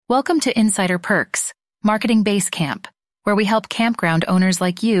Welcome to Insider Perks, Marketing Basecamp, where we help campground owners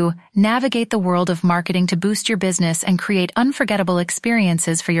like you navigate the world of marketing to boost your business and create unforgettable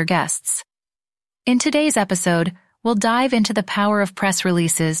experiences for your guests. In today's episode, we'll dive into the power of press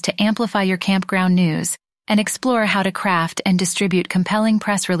releases to amplify your campground news and explore how to craft and distribute compelling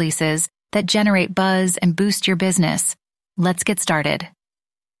press releases that generate buzz and boost your business. Let's get started.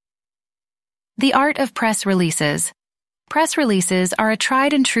 The art of press releases. Press releases are a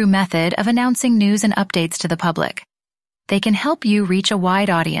tried and true method of announcing news and updates to the public. They can help you reach a wide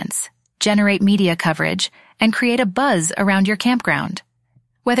audience, generate media coverage, and create a buzz around your campground.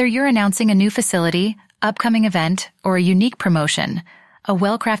 Whether you're announcing a new facility, upcoming event, or a unique promotion, a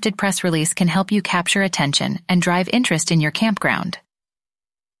well-crafted press release can help you capture attention and drive interest in your campground.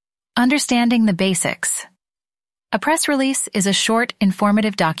 Understanding the basics. A press release is a short,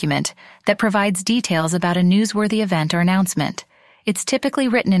 informative document that provides details about a newsworthy event or announcement. It's typically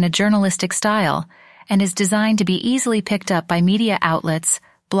written in a journalistic style and is designed to be easily picked up by media outlets,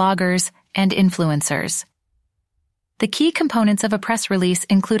 bloggers, and influencers. The key components of a press release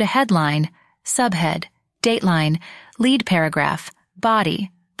include a headline, subhead, dateline, lead paragraph,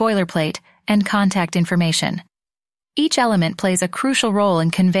 body, boilerplate, and contact information. Each element plays a crucial role in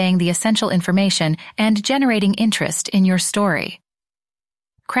conveying the essential information and generating interest in your story.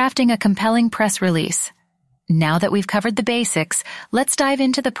 Crafting a compelling press release. Now that we've covered the basics, let's dive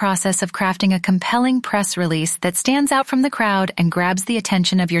into the process of crafting a compelling press release that stands out from the crowd and grabs the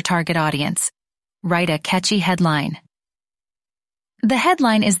attention of your target audience. Write a catchy headline. The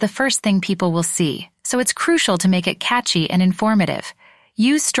headline is the first thing people will see, so it's crucial to make it catchy and informative.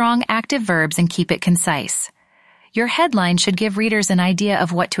 Use strong active verbs and keep it concise. Your headline should give readers an idea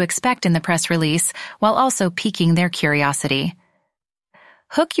of what to expect in the press release while also piquing their curiosity.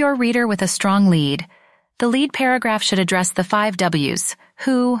 Hook your reader with a strong lead. The lead paragraph should address the 5 W's: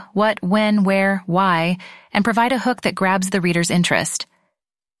 who, what, when, where, why, and provide a hook that grabs the reader's interest.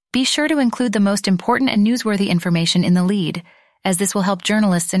 Be sure to include the most important and newsworthy information in the lead, as this will help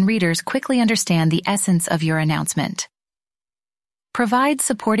journalists and readers quickly understand the essence of your announcement. Provide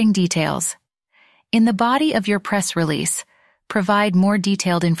supporting details. In the body of your press release, provide more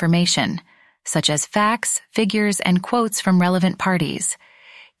detailed information, such as facts, figures, and quotes from relevant parties.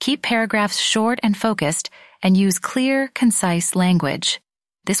 Keep paragraphs short and focused, and use clear, concise language.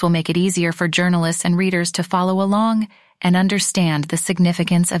 This will make it easier for journalists and readers to follow along and understand the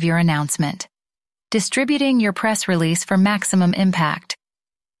significance of your announcement. Distributing your press release for maximum impact.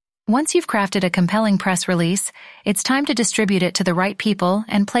 Once you've crafted a compelling press release, it's time to distribute it to the right people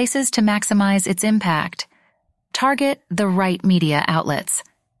and places to maximize its impact. Target the right media outlets.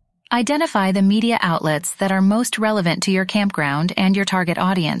 Identify the media outlets that are most relevant to your campground and your target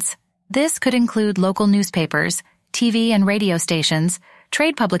audience. This could include local newspapers, TV and radio stations,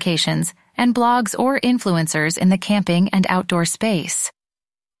 trade publications, and blogs or influencers in the camping and outdoor space.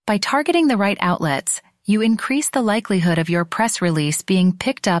 By targeting the right outlets, you increase the likelihood of your press release being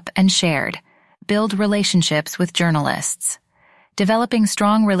picked up and shared. Build relationships with journalists. Developing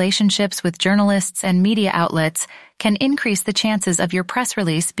strong relationships with journalists and media outlets can increase the chances of your press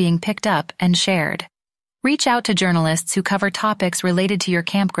release being picked up and shared. Reach out to journalists who cover topics related to your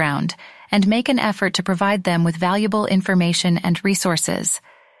campground and make an effort to provide them with valuable information and resources.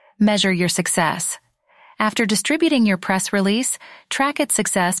 Measure your success. After distributing your press release, track its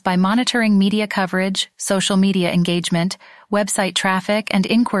success by monitoring media coverage, social media engagement, website traffic, and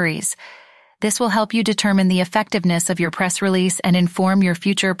inquiries. This will help you determine the effectiveness of your press release and inform your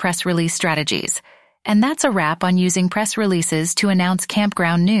future press release strategies. And that's a wrap on using press releases to announce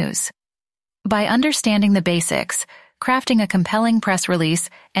campground news. By understanding the basics, crafting a compelling press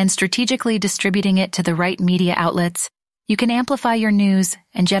release, and strategically distributing it to the right media outlets, you can amplify your news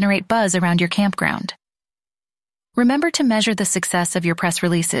and generate buzz around your campground. Remember to measure the success of your press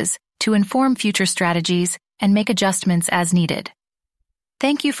releases to inform future strategies and make adjustments as needed.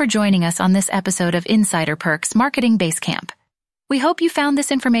 Thank you for joining us on this episode of Insider Perks Marketing Basecamp. We hope you found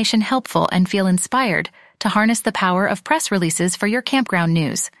this information helpful and feel inspired to harness the power of press releases for your campground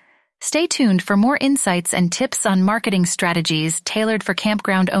news. Stay tuned for more insights and tips on marketing strategies tailored for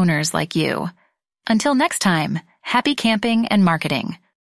campground owners like you. Until next time, happy camping and marketing.